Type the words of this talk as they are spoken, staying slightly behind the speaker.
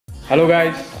Hello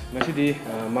guys, masidi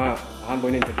ma han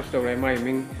boy introduce tawrai my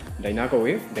ming Diha ko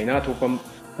Diha thopam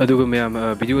aduga mayam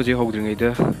video je hogdringai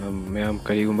da mayam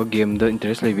karigumba game da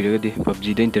interest lai biragadi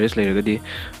PUBG da interest lai ragadi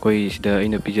koi sida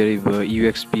ina pijari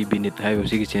UXP BiNiT haiba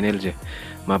sigi channel je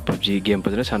ma PUBG game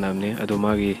padana sanamne adu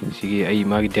magi sigi ai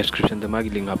magi description da magi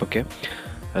link apake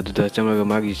aduda chamaga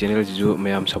magi channel ju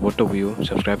mayam support to you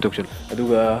subscribe to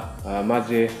aduga ma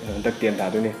je dak 10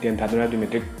 thadune 10 thaduna du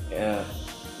metric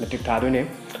thadune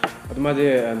aduma je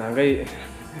nangai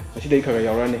masida ikhaga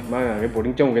yaurani ma ngai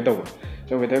boarding chong ge taw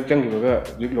chong ge tak chang gi ga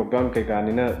lockdown kai ka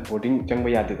ni na boarding chang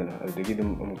ba yade dana adigi dum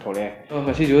amuk thore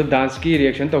masi ju dance ki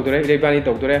reaction taw dore rebani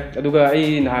taw dore aduga ai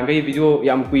nangai video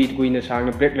yam kui na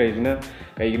sang break lai jina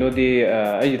kai gino di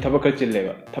ai thabak kal chille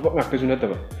ba thabak ngak ju na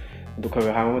taba du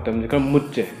khaga hang matam je kar mut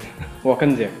je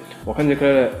wakan je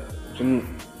kar sum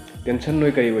tension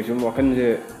noi kai wa sum wakan je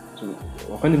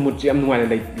wakan mut je am nuai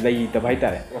lai ta bai ta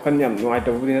wakan yam nuai ta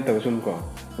bu ni ta sum ko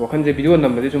wakan je video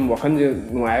nam ba sum wakan je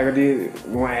nuai ga di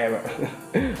nuai ba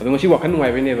adu ngasi wakan nuai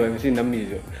bai ne ba ngasi nam mi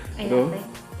jo do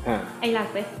ha ai lak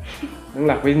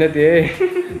bai na te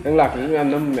nang lak ni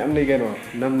am nei ga no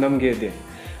nam ge de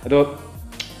ado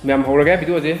mem hora ga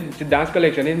video je dance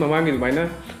collection ni mamang gi mai na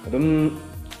adum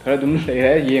khara dum lai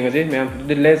ha yeng je mem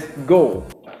let's go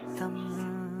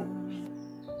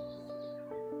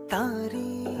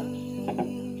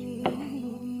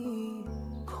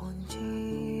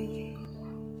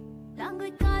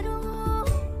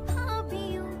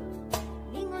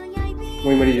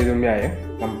Moi mari je dum yae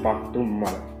tampak tum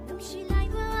mal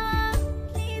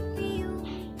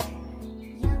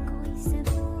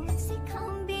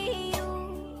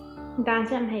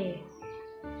dance am hay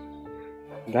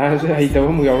dance hay taw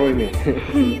mu yaw roi me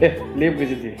lep ge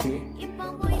ji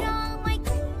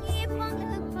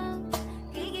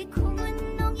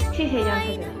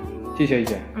chi sei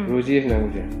ja roji na mu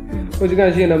je roji kan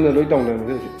si nam na loi tong na mu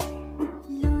je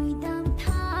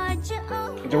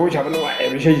저거 잡는 거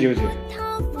아예 미셔지지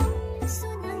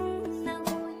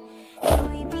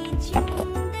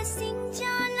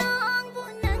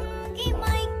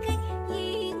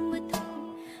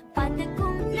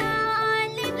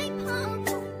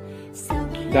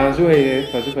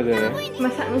dansu에 가수 가져요.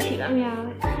 마사는 지금 야.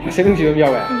 마사는 지금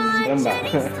야왜? 그럼 봐.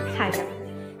 살짝.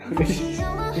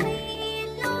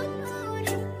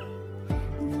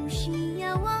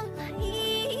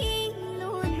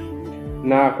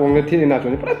 나 공을 티니 나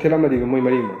존이 프라 텔라마 디고 뭐이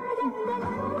말이 뭐.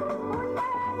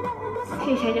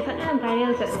 시시하게 파는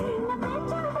바이러스.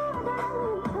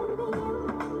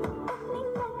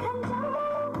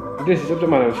 This is 좀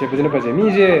많아. 셰프들은 봐지.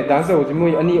 미제 dancer 오지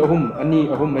뭐 아니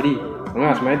어홈 말이.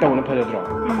 nga smai taw na phada dro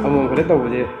among phada taw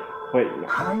je hoi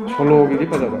cholo gi di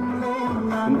phada ba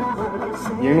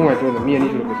yeng nu ngai to mi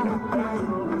ani chu ko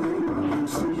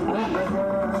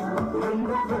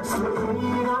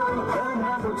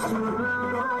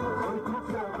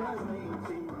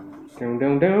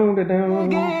dang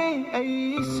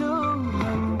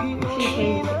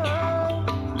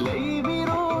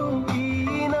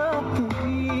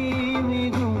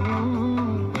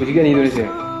Kuji ga ni do se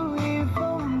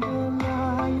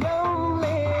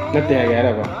Nate ya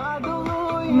gara ba.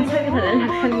 Masa ka thalan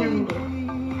haksan nam de.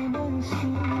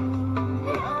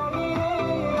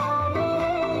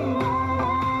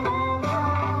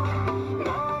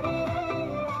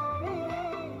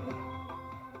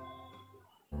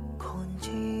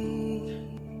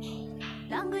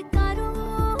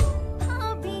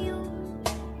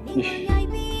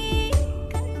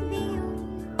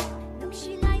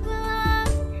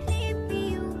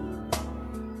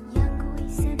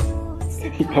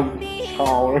 Không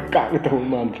sao nó cạn cái tàu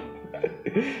màn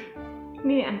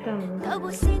mi ăn tầm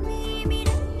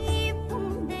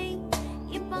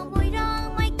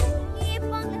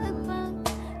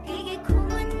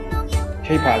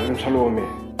chơi phá cũng sao luôn mẹ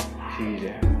gì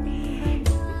vậy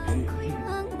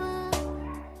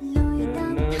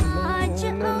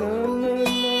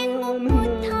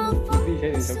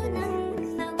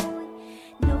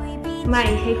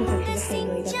mai thấy có thật sự hay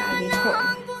người đã tại vì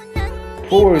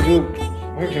khổ rồi chứ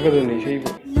Hãy subscribe cho kênh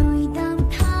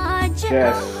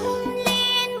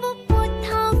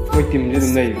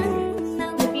Ghiền Mì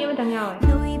Gõ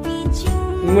Để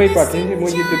không bỏ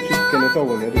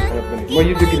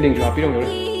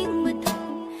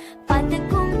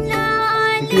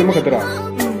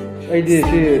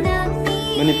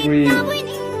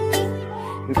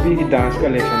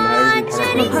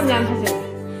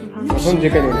lỡ những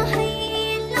video hấp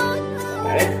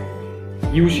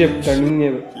U-shape turning ne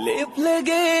lep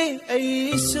lage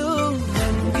ai su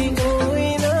hangi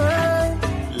noina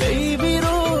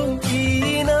leibiro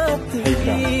kina ti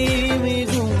me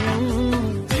dum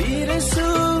tire su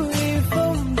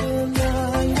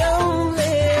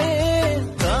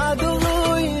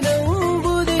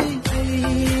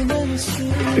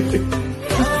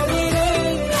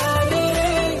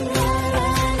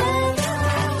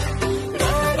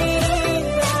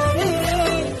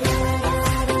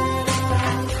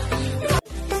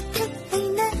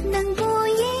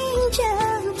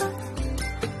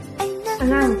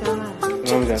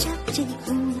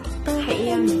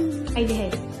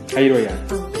Hayro ya.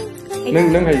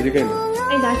 Nang hay gì cái này?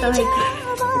 Anh đã tao hay.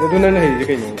 Tôi nang hay gì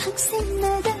cái này?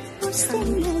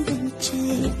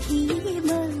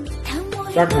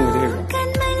 Chắc không gì hết.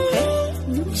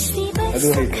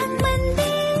 Tôi hay cái gì?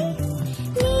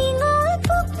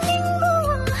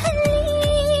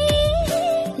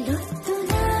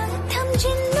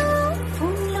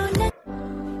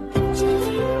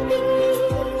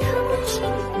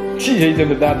 Chị hay cho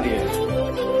nó đắt đi.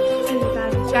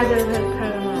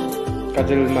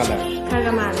 Kajal mana?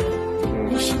 Kagamal.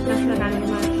 Nasakan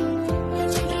mal.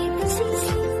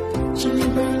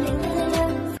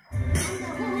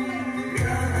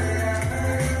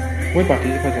 Mỗi party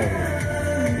gì phải sao?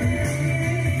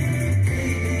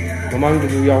 Mamang tu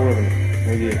juga awal kan?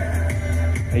 Mungkin,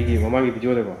 lagi mamang itu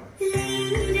juga ada.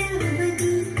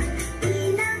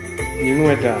 Ni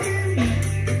mana ada?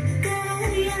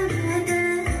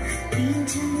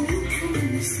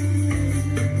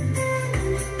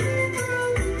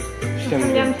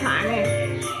 Yang sana.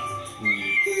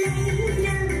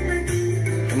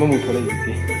 Kamu mau thora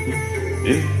gitu?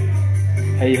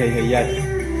 Hay ya.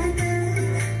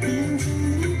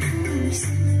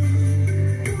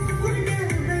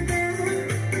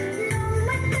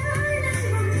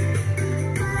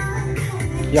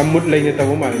 Yang mut lainnya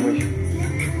tahu mana ni?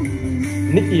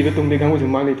 Ni ibu tu mungkin kamu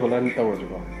cuma ni thora ni tahu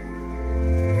juga.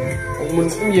 Mut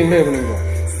yang mana pun itu.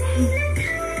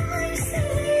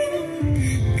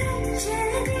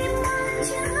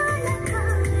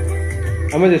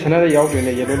 Ama je sana de yaw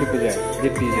ne yellow lip je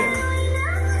lip je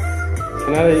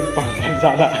sana de pa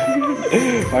zala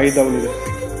bai daw ni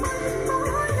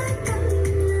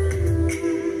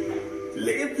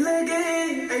lip lage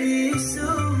aisu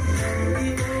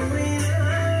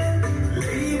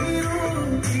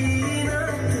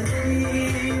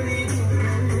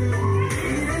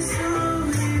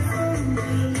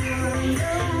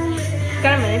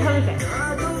Karan mana tahu tak?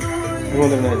 Mau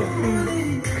dah mana?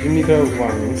 Ini ke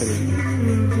wang ni tadi.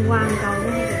 Wang kau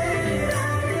ni.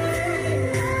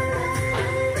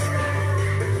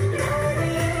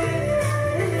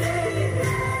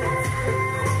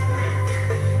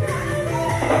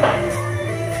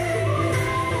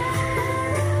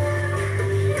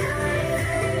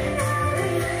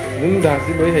 Chúng ta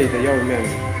sẽ đối hệ với nhau men.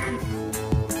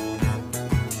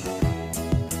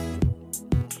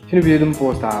 Şimdi bir adım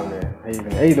post ağabey.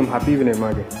 Ay adım happy bine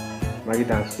magi. Magi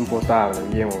dans post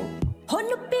ağabey. Yemo.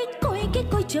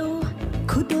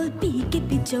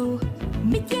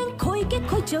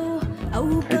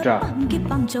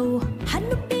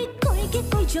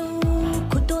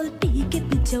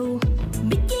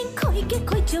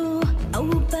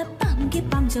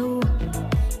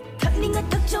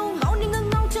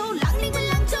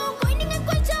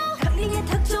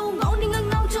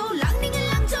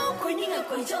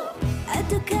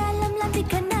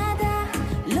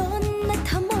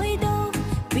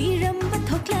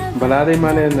 Balade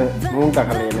mana na mung tak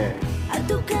kali ni.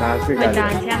 Dance ke kali.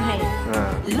 Dance yang hay.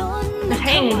 Nak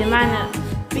hay ni di mana?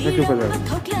 Saya cuba dah.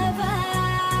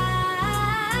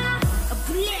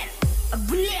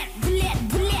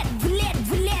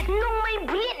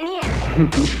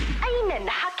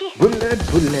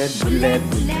 Bullet.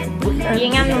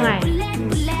 Yang am nungai.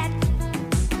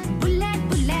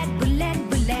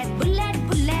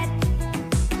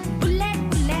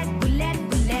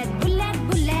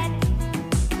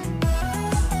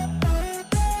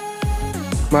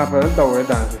 Mà phải đầu cái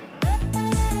đàn gì?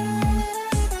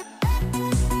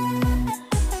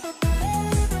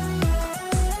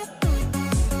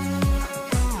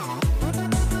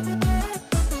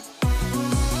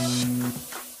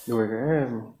 Đuổi cái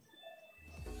em.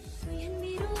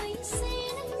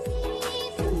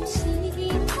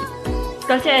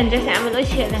 Có些人就是俺们都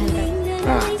写的很多。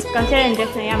có些人就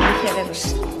是俺们写的不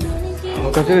是。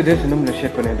có些人就是那么的写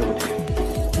不来的问题。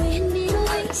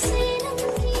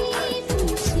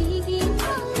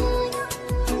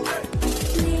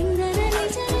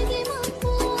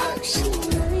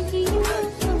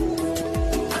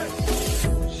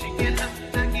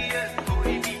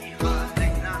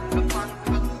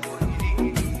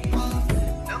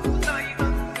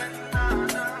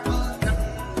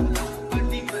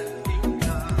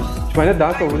Mana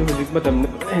dah tahu ni mesti macam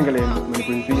hingga le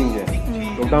Manipur feeling je.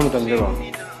 Doktor macam je bah.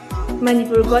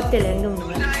 Manipur got talent dong.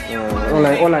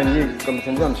 Online ni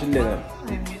competition tu ambil le.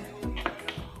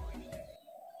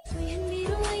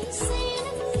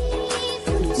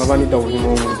 Mama ni tahu ni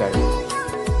mau cai.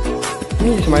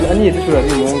 Ni sebenarnya ni itu sudah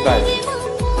ni mau cai.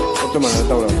 Macam mana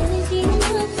tahu lah.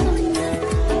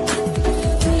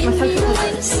 Masak tu.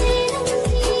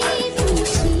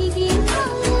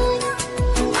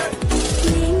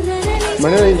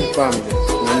 Mana ni paham je,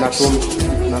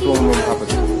 ꯉꯥꯇꯣꯡ ꯑꯃ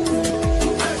ꯍꯥꯞꯄꯁꯦ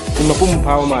ꯁꯤ ꯃꯄꯨꯝ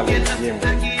ꯐꯥꯕ ꯃꯥꯜꯂꯦ ꯌꯦꯡꯕ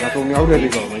ꯉꯥꯇꯣꯡ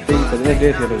ꯌꯥꯎꯗ꯭ꯔꯗꯤꯀꯣ ꯃꯩꯇꯩ ꯐꯖꯅ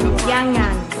dress ꯁꯦꯠꯂꯗꯤꯀꯣ ꯌꯥꯡ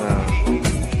ꯌꯥꯡ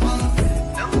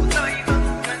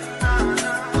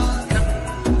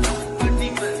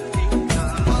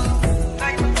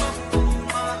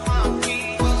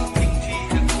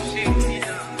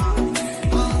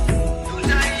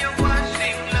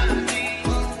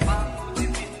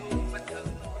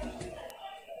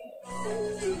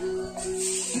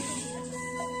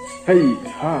hey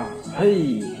ha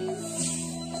hey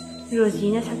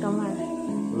Rosina saktaw mala.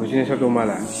 Rosina saktaw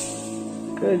mala.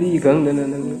 Kari gangdana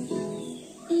nang.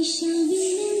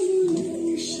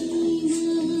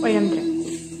 Oiramdre.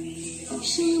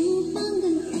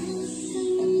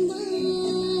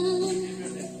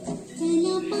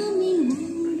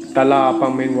 Tala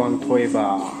pamin wang thoi ba.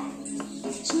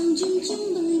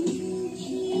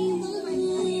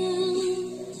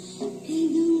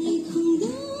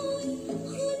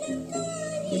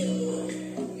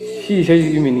 시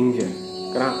샤이기 미닝제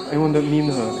그나 아이원더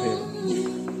밈 하 해요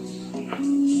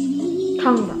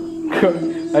강다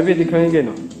아베디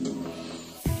칸이게노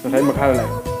사이 마카라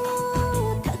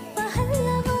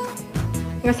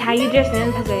이거 사이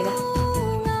드레스는 파져이다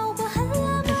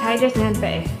사이 드레스는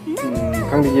빼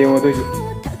강디 예모도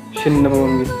신나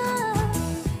먹는 게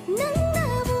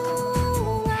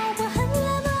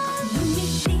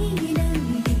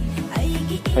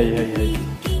하이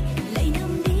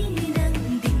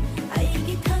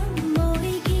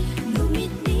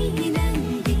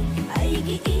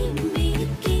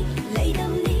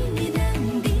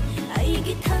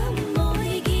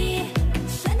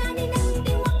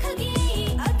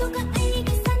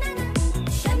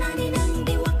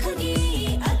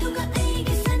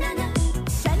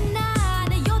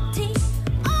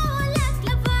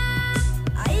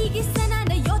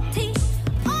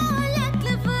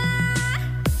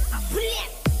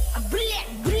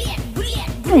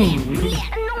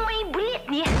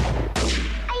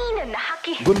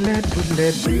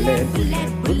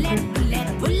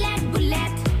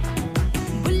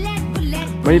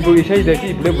Manipur isai da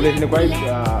si bullet na kwai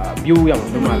view yang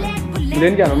da mal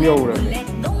million kya nam yaw ra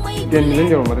 10 million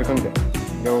yaw ma da kang da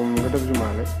yaw ga da ju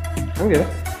mal kang da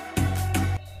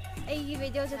ai gi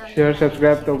video share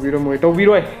subscribe to biro moi to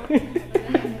biro ai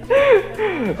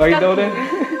ai do de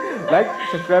like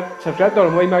subscribe to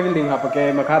moi ma gi link ha pa ke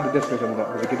ma kha da description da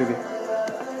ki du gi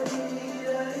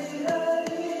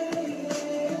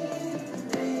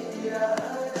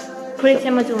Puri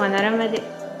sama cuma naram aja.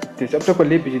 Ti sab to ko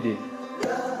le pi di.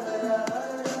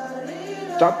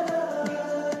 Stop.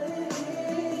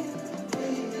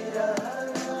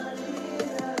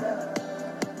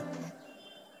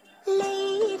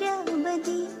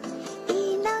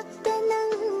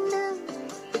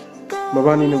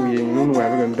 Babani nu yeng nu nu wa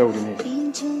ba gam dau ni.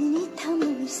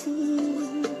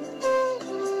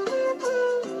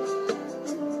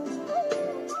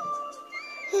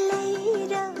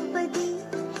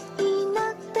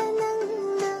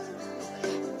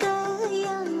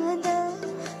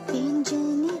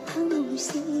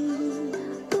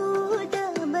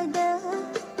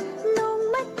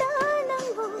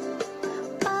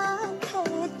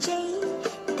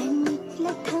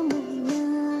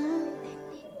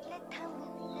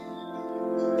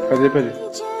 Pwede.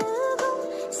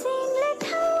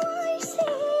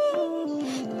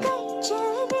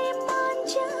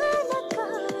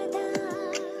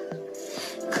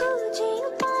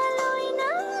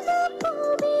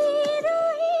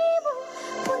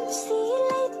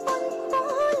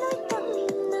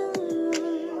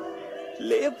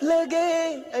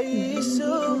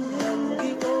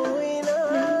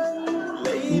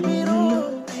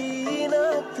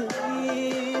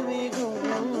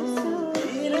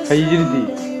 Hay jadi,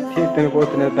 kita nak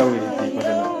buat nak tahu ini macam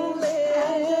mana.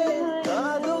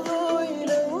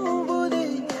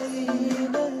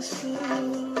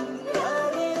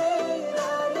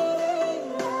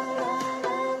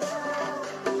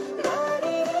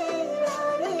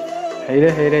 Hey,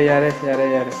 yare,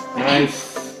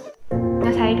 nice.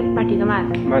 Nah saya itu party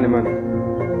kemana? Mana.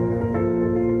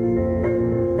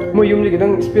 Mayum ni kita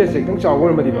space kita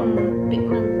cawal macam mana? Big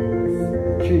man.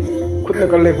 खुद न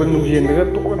कर ले खुद नुजियन का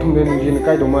तो को तुम ने नुजियन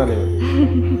का दो मारे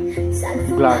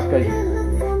ग्लास का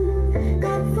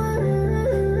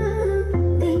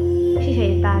शी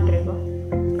तात्रे को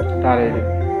तारे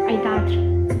आई तात्रे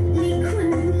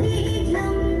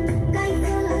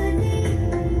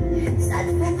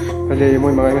पहले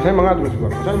मोई मंगाई मंगा तो उसको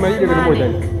सर मरी जगह तो मोई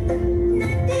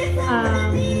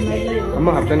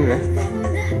अम्मा हफ्ता नहीं रहे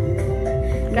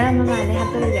क्या मम्मा ने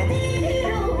हफ्ता नहीं रहे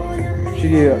she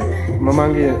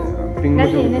ममांगे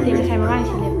Nanti saya makan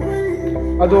sini.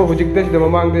 Aduh, hujik dah sudah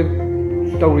memang deh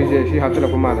tꯧꯔꯤꯁꯦ ꯁꯤ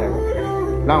ꯍꯥꯞꯆꯤꯜꯂꯛꯄ ꯃꯥꯜꯂꯦ ꯍꯥꯏꯕ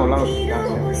ꯂꯥꯡꯉꯣ ꯂꯥꯡꯉꯣ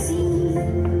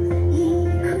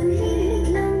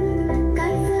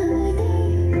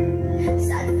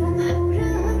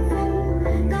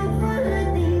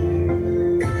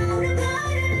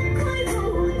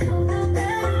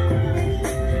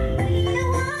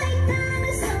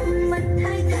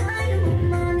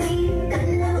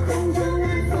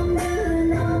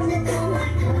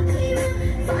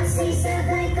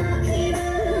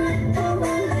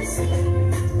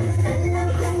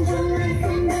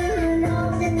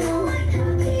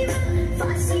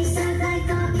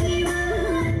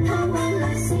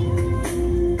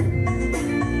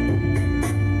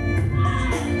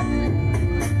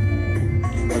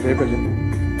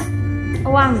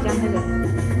Awang jam hada.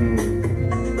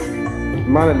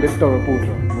 Mana lift tàu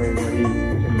putra, mai mai.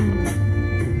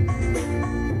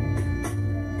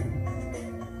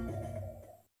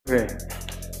 Okay.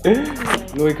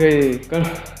 Loi kai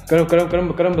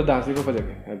karam dance ko pada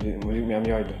ke. Abi music me am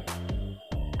yoi do.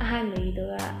 Ahan bagi do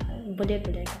bullet.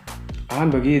 Ahan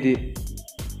bagi di.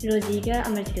 Roji ka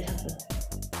America sakto.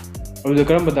 Abi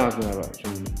karam dance na ba.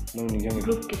 Nang ningjang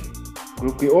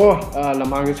group ki oh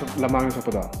lamang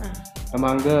sakpada.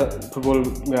 Lamangda football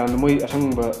ma'am मोई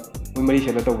असंग मोई मरी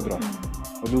सेला तौद्रो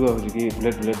अदुगा हुजिकी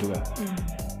bullet दुगा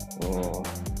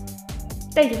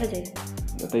तैजु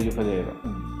फजै बा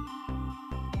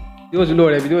video जु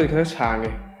लोरे video खरा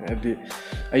सांगे अबि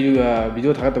आयु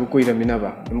वीडियो थागा तब कोई रमिना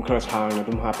बा तुम खरा सांगना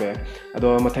तुम हापे अदो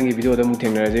मथंगी वीडियो द मु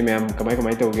थेंगनरजे मैम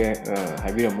कमाई तौगे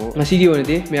हाबिरमु ngasi gi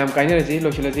onadi ma'am काइनरजे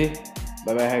लोसिलजे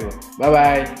bye bye हाइगो bye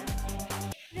bye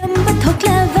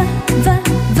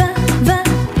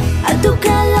Adu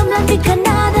kalam nanti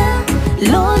Kanada